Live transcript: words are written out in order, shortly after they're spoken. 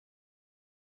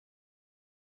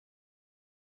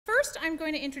First, I'm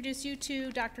going to introduce you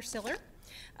to Dr. Siller.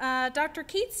 Dr.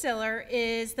 Keith Siller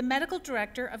is the medical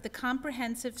director of the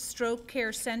Comprehensive Stroke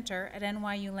Care Center at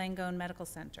NYU Langone Medical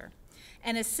Center,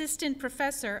 and assistant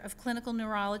professor of clinical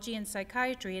neurology and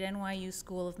psychiatry at NYU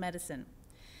School of Medicine.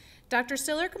 Dr.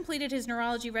 Siller completed his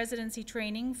neurology residency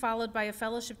training, followed by a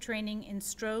fellowship training in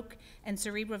stroke and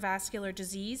cerebrovascular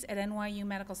disease at NYU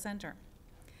Medical Center.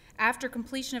 After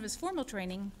completion of his formal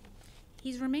training,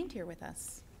 he's remained here with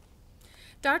us.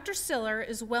 Dr. Siller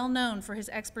is well known for his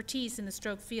expertise in the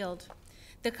stroke field.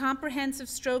 The Comprehensive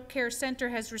Stroke Care Center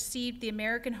has received the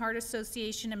American Heart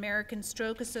Association, American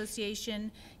Stroke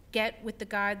Association, Get With the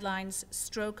Guidelines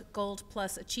Stroke Gold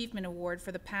Plus Achievement Award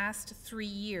for the past 3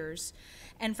 years,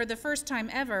 and for the first time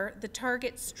ever, the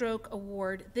Target Stroke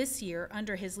Award this year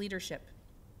under his leadership.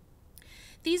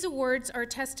 These awards are a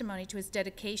testimony to his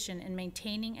dedication in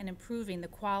maintaining and improving the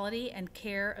quality and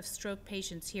care of stroke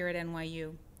patients here at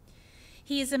NYU.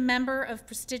 He is a member of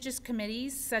prestigious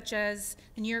committees such as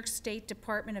the New York State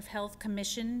Department of Health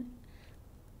Commission,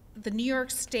 the New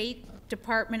York State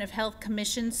Department of Health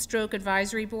Commission Stroke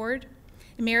Advisory Board,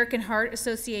 American Heart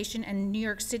Association, and New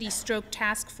York City Stroke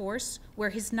Task Force,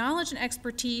 where his knowledge and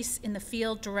expertise in the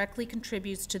field directly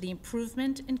contributes to the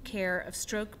improvement and care of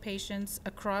stroke patients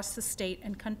across the state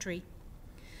and country.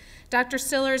 Dr.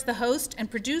 Siller is the host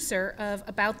and producer of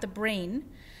About the Brain,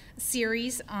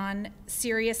 series on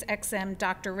Sirius XM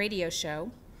Doctor Radio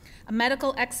Show, a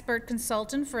medical expert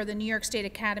consultant for the New York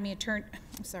State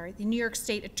the New York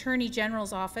State Attorney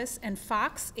General's Office and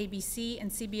Fox, ABC,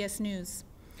 and CBS News.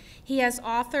 He has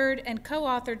authored and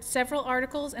co-authored several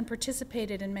articles and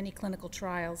participated in many clinical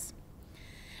trials.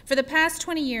 For the past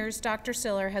 20 years, Dr.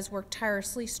 Siller has worked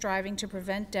tirelessly striving to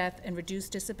prevent death and reduce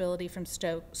disability from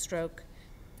stroke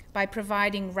by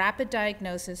providing rapid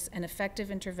diagnosis and effective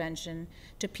intervention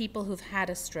to people who've had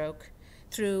a stroke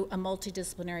through a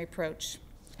multidisciplinary approach.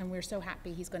 And we're so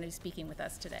happy he's going to be speaking with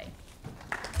us today.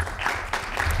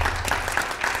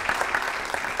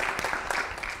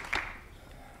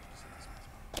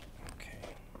 Okay.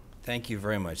 Thank you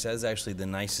very much. That is actually the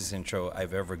nicest intro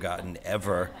I've ever gotten,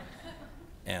 ever.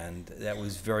 And that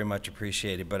was very much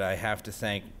appreciated. But I have to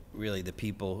thank really the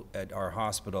people at our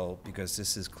hospital, because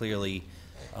this is clearly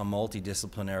a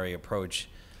multidisciplinary approach.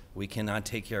 We cannot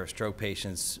take care of stroke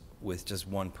patients with just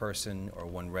one person or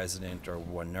one resident or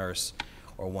one nurse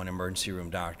or one emergency room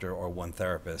doctor or one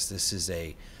therapist. This is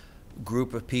a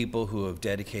group of people who have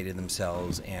dedicated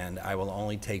themselves, and I will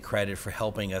only take credit for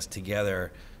helping us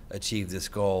together achieve this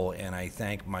goal. And I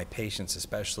thank my patients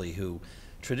especially, who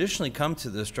traditionally come to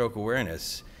the stroke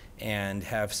awareness and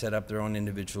have set up their own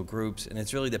individual groups. And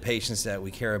it's really the patients that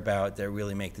we care about that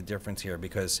really make the difference here,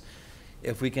 because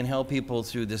if we can help people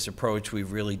through this approach,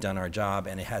 we've really done our job,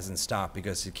 and it hasn't stopped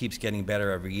because it keeps getting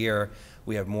better every year.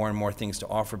 We have more and more things to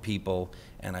offer people,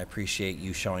 and I appreciate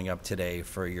you showing up today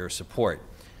for your support.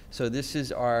 So this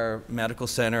is our medical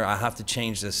center. I'll have to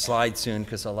change this slide soon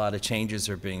because a lot of changes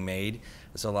are being made.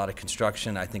 There's a lot of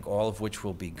construction, I think all of which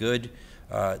will be good.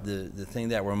 The thing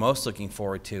that we're most looking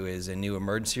forward to is a new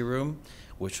emergency room,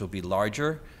 which will be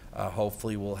larger.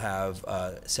 Hopefully we'll have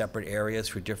separate areas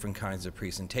for different kinds of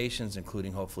presentations,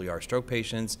 including hopefully our stroke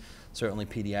patients. Certainly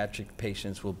pediatric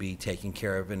patients will be taken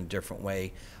care of in a different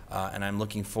way. And I'm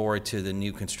looking forward to the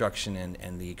new construction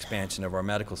and the expansion of our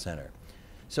medical center.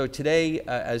 So today,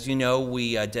 as you know,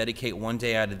 we dedicate one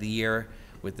day out of the year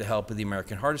with the help of the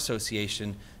American Heart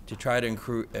Association to try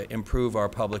to improve our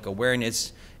public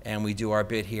awareness. And we do our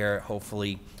bit here,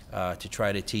 hopefully, to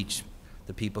try to teach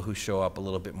the people who show up a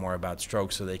little bit more about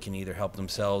stroke so they can either help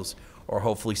themselves or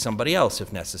hopefully somebody else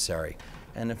if necessary.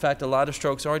 And in fact, a lot of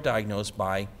strokes are diagnosed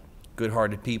by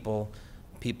good-hearted people,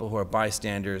 people who are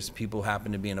bystanders, people who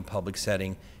happen to be in a public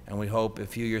setting, and we hope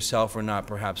if you yourself are not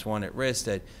perhaps one at risk,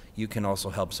 that you can also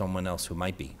help someone else who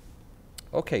might be.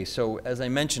 Okay, so as I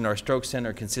mentioned, our stroke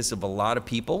center consists of a lot of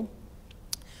people.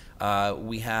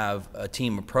 We have a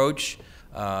team approach,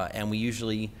 and we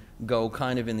usually go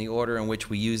kind of in the order in which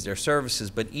we use their services,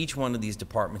 but each one of these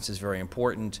departments is very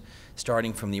important,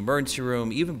 starting from the emergency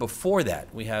room. Even before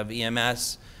that, we have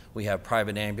EMS, we have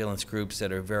private ambulance groups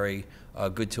that are very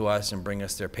good to us and bring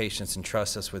us their patients and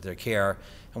trust us with their care.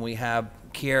 And we have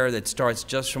care that starts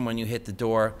just from when you hit the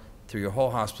door through your whole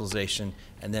hospitalization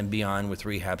and then beyond with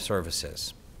rehab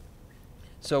services.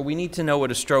 So we need to know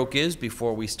what a stroke is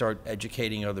before we start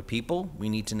educating other people. We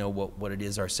need to know what it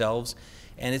is ourselves.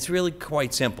 And it's really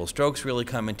quite simple. Strokes really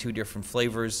come in two different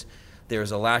flavors.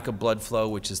 There's a lack of blood flow,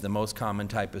 which is the most common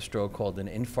type of stroke, called an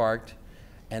infarct.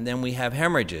 And then we have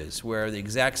hemorrhages, where the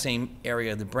exact same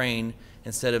area of the brain,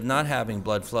 instead of not having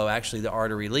blood flow, actually the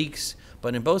artery leaks.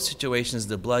 But in both situations,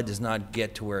 the blood does not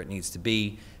get to where it needs to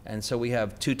be. And so we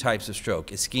have two types of stroke,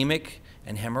 ischemic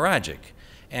and hemorrhagic.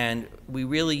 And we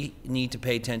really need to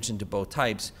pay attention to both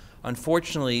types.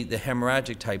 Unfortunately, the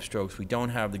hemorrhagic type strokes we don't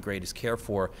have the greatest care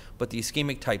for, but the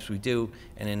ischemic types we do,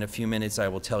 and in a few minutes I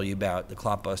will tell you about the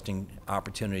clot-busting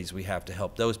opportunities we have to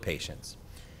help those patients.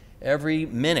 Every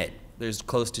minute, there's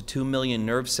close to 2 million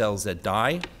nerve cells that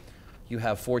die. You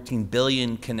have 14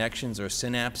 billion connections or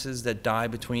synapses that die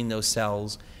between those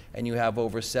cells, and you have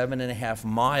over 7.5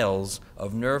 miles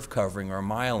of nerve covering or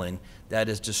myelin that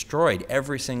is destroyed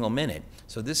every single minute.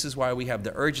 So this is why we have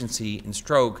the urgency in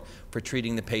stroke for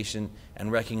treating the patient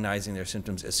and recognizing their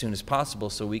symptoms as soon as possible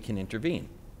so we can intervene.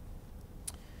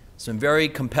 Some very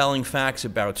compelling facts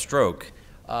about stroke.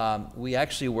 We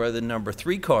actually were the number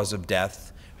 3 cause of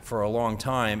death for a long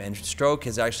time, and stroke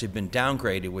has actually been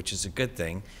downgraded, which is a good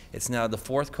thing. It's now the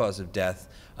 4th cause of death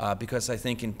because I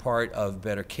think in part of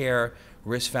better care,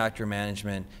 risk factor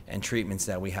management, and treatments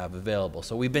that we have available.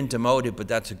 So we've been demoted, but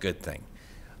that's a good thing.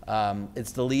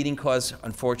 It's the leading cause,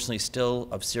 unfortunately, still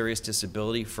of serious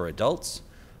disability for adults.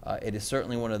 It is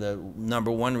certainly one of the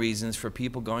 #1 reasons for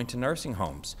people going to nursing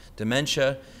homes.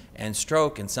 Dementia and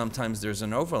stroke, and sometimes there's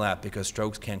an overlap because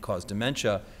strokes can cause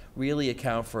dementia, really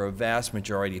account for a vast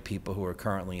majority of people who are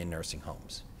currently in nursing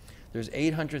homes. There's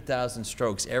 800,000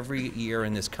 strokes every year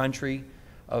in this country.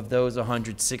 Of those,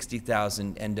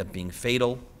 160,000 end up being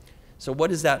fatal. So what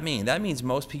does that mean? That means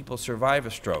most people survive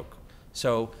a stroke.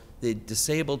 So the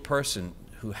disabled person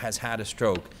who has had a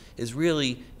stroke is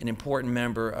really an important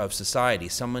member of society,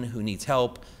 someone who needs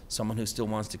help, someone who still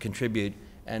wants to contribute,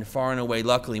 and far and away,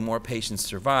 luckily, more patients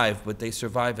survive, but they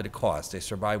survive at a cost. They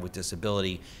survive with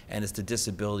disability, and it's the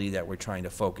disability that we're trying to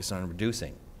focus on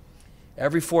reducing.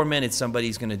 Every 4 minutes,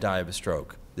 somebody's going to die of a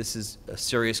stroke. This is a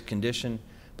serious condition,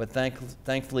 but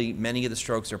thankfully, many of the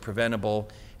strokes are preventable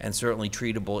and certainly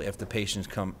treatable if the patients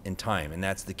come in time, and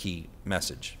that's the key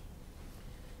message.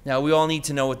 Now, we all need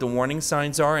to know what the warning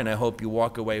signs are, and I hope you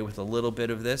walk away with a little bit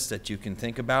of this that you can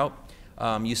think about.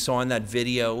 You saw in that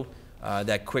video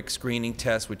that quick screening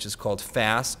test, which is called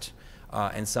FAST,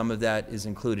 and some of that is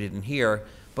included in here.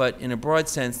 But in a broad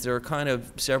sense, there are kind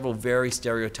of several very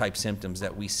stereotyped symptoms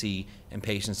that we see in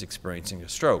patients experiencing a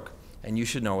stroke, and you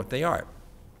should know what they are.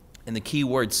 And the key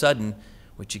word sudden,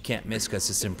 which you can't miss because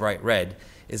it's in bright red,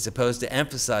 is supposed to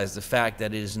emphasize the fact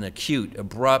that it is an acute,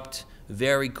 abrupt,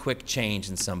 very quick change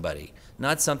in somebody.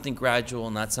 Not something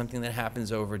gradual, not something that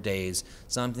happens over days,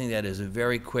 something that is a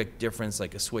very quick difference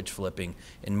like a switch flipping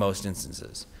in most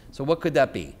instances. So what could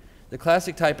that be? The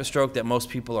classic type of stroke that most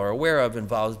people are aware of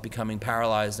involves becoming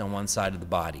paralyzed on one side of the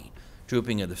body.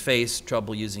 Drooping of the face,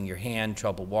 trouble using your hand,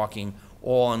 trouble walking,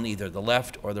 all on either the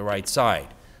left or the right side.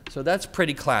 So that's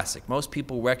pretty classic. Most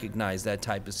people recognize that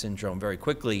type of syndrome very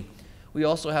quickly. We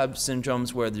also have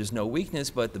syndromes where there's no weakness,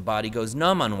 but the body goes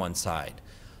numb on one side.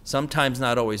 Sometimes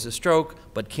not always a stroke,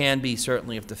 but can be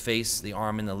certainly if the face, the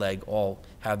arm, and the leg all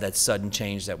have that sudden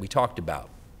change that we talked about.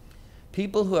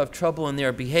 People who have trouble in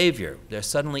their behavior, they're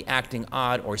suddenly acting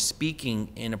odd or speaking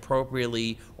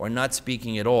inappropriately or not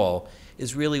speaking at all,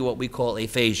 is really what we call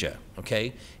aphasia,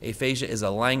 okay? Aphasia is a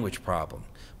language problem.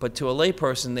 But to a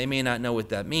layperson, they may not know what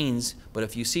that means, but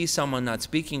if you see someone not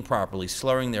speaking properly,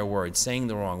 slurring their words, saying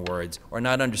the wrong words, or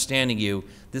not understanding you,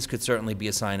 this could certainly be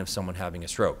a sign of someone having a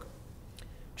stroke.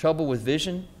 Trouble with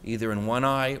vision, either in one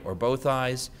eye or both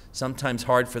eyes, sometimes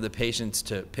hard for the patients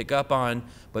to pick up on,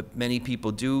 but many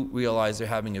people do realize they're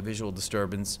having a visual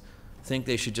disturbance, think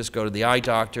they should just go to the eye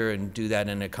doctor and do that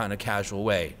in a kind of casual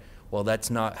way. Well, that's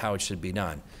not how it should be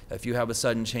done. If you have a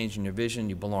sudden change in your vision,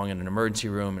 you belong in an emergency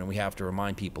room, and we have to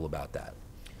remind people about that.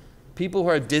 People who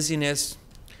have dizziness,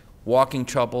 walking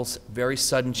troubles, very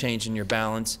sudden change in your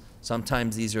balance,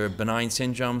 sometimes these are benign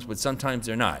syndromes, but sometimes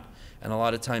they're not. And a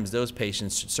lot of times those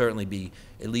patients should certainly be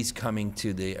at least coming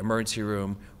to the emergency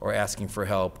room or asking for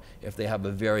help if they have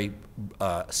a very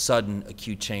sudden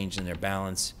acute change in their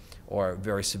balance or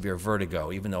very severe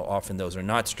vertigo. Even though often those are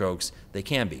not strokes, they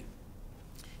can be.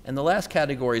 And the last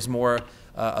category is more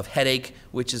of headache,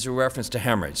 which is a reference to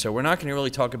hemorrhage. So we're not going to really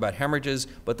talk about hemorrhages,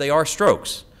 but they are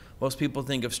strokes. Most people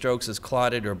think of strokes as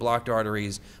clotted or blocked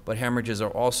arteries, but hemorrhages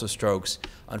are also strokes.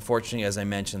 Unfortunately, as I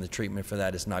mentioned, the treatment for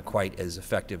that is not quite as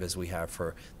effective as we have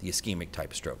for the ischemic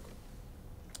type stroke.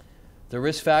 The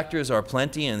risk factors are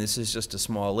plenty, and this is just a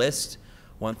small list.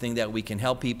 One thing that we can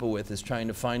help people with is trying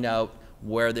to find out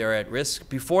where they're at risk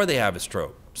before they have a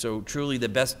stroke. So truly the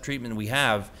best treatment we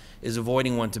have is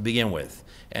avoiding one to begin with.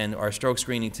 And our stroke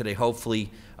screening today,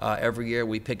 hopefully every year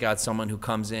we pick out someone who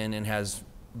comes in and has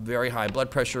very high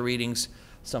blood pressure readings,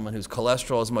 someone whose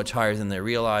cholesterol is much higher than they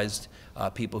realized,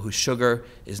 people whose sugar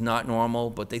is not normal,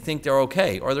 but they think they're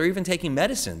okay, or they're even taking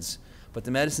medicines, but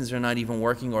the medicines are not even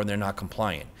working or they're not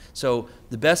compliant. So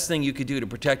the best thing you could do to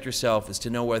protect yourself is to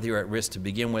know whether you're at risk to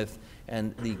begin with,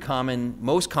 and the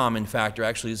most common factor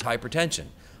actually is hypertension.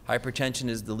 Hypertension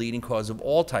is the leading cause of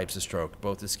all types of stroke,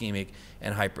 both ischemic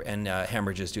and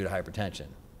hemorrhages due to hypertension.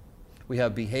 We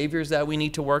have behaviors that we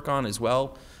need to work on as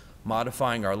well,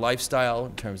 modifying our lifestyle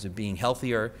in terms of being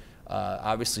healthier.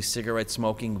 Obviously, cigarette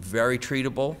smoking, very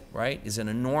treatable, right, is an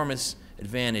enormous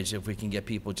advantage if we can get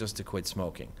people just to quit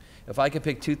smoking. If I could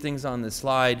pick two things on this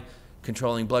slide,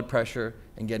 controlling blood pressure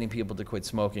and getting people to quit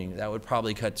smoking, that would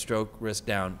probably cut stroke risk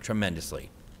down tremendously.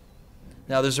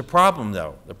 Now, there's a problem,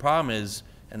 though. The problem is,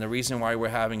 and the reason why we're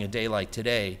having a day like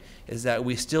today, is that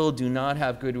we still do not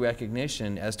have good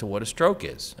recognition as to what a stroke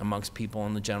is amongst people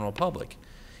in the general public.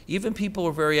 Even people who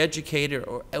are very educated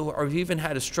or have even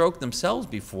had a stroke themselves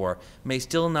before may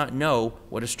still not know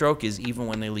what a stroke is even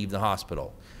when they leave the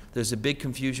hospital. There's a big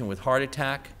confusion with heart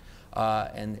attack,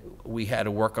 and we had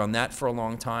to work on that for a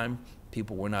long time.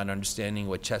 People were not understanding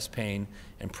what chest pain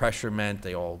and pressure meant.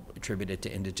 They all attributed it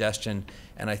to indigestion,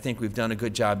 and I think we've done a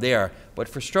good job there. But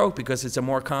for stroke, because it's a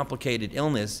more complicated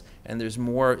illness and there's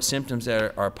more symptoms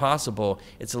that are possible,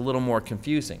 it's a little more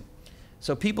confusing.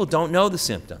 So people don't know the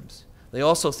symptoms. They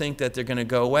also think that they're going to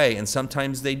go away, and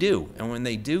sometimes they do. And when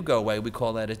they do go away, we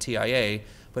call that a TIA,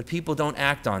 but people don't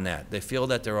act on that. They feel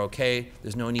that they're okay.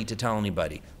 There's no need to tell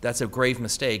anybody. That's a grave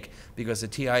mistake, because a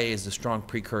TIA is a strong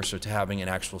precursor to having an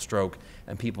actual stroke,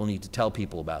 and people need to tell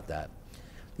people about that.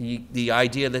 The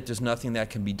idea that there's nothing that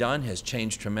can be done has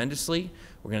changed tremendously.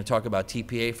 We're going to talk about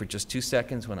TPA for just 2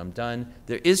 seconds when I'm done.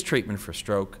 There is treatment for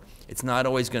stroke. It's not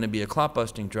always going to be a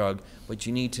clot-busting drug, but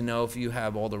you need to know if you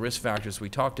have all the risk factors we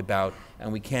talked about,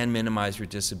 and we can minimize your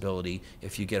disability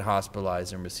if you get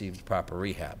hospitalized and receive proper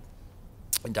rehab.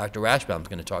 And Dr. Rashbaum is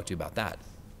going to talk to you about that.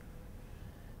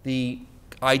 The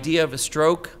idea of a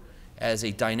stroke as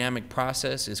a dynamic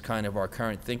process is kind of our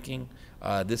current thinking.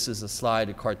 This is a slide,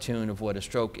 a cartoon of what a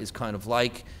stroke is kind of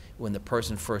like when the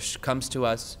person first comes to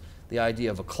us. The idea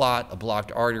of a clot, a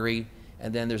blocked artery,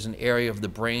 and then there's an area of the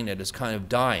brain that is kind of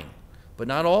dying. But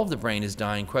not all of the brain is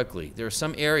dying quickly. There are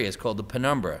some areas called the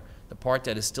penumbra, the part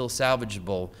that is still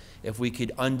salvageable. If we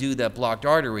could undo that blocked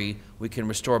artery, we can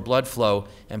restore blood flow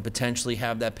and potentially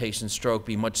have that patient's stroke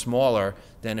be much smaller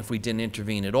than if we didn't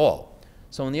intervene at all.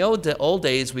 So in the old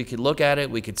days, we could look at it,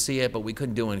 we could see it, but we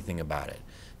couldn't do anything about it.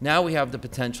 Now we have the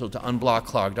potential to unblock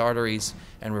clogged arteries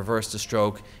and reverse the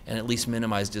stroke and at least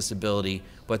minimize disability,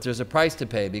 but there's a price to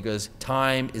pay because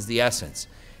time is the essence.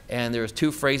 And there's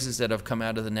two phrases that have come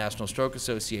out of the National Stroke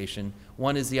Association.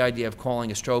 One is the idea of calling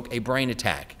a stroke a brain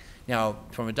attack. Now,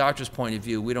 from a doctor's point of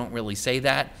view, we don't really say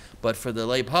that, but for the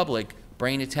lay public,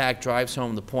 brain attack drives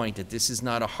home the point that this is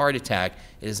not a heart attack,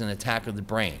 it is an attack of the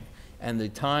brain. And the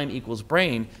time equals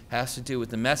brain has to do with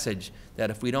the message that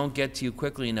if we don't get to you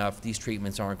quickly enough, these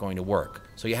treatments aren't going to work.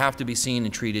 So you have to be seen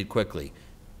and treated quickly.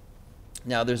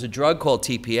 Now, there's a drug called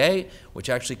TPA, which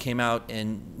actually came out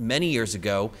many years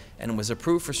ago and was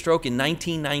approved for stroke in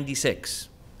 1996.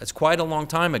 That's quite a long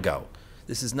time ago.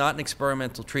 This is not an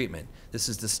experimental treatment. This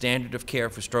is the standard of care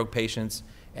for stroke patients,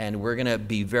 and we're going to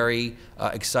be very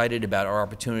excited about our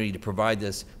opportunity to provide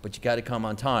this, but you got to come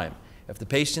on time. If the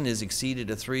patient has exceeded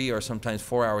a 3 or sometimes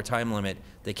 4-hour time limit,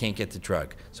 they can't get the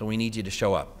drug. So we need you to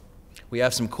show up. We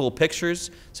have some cool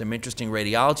pictures, some interesting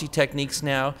radiology techniques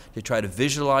now to try to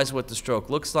visualize what the stroke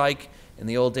looks like. In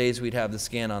the old days, we'd have the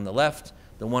scan on the left,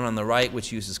 the one on the right,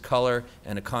 which uses color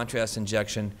and a contrast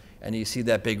injection, and you see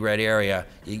that big red area.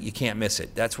 You can't miss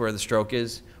it. That's where the stroke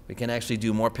is. We can actually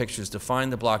do more pictures to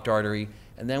find the blocked artery,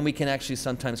 and then we can actually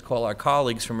sometimes call our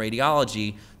colleagues from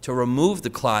radiology to remove the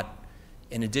clot.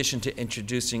 In addition to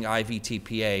introducing IV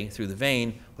TPA through the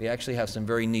vein, we actually have some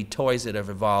very neat toys that have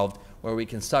evolved where we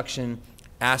can suction,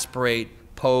 aspirate,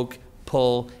 poke,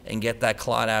 pull, and get that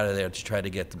clot out of there to try to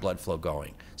get the blood flow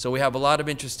going. So we have a lot of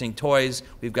interesting toys.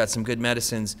 We've got some good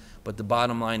medicines, but the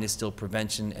bottom line is still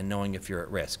prevention and knowing if you're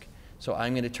at risk. So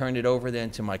I'm going to turn it over then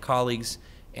to my colleagues,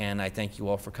 and I thank you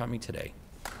all for coming today.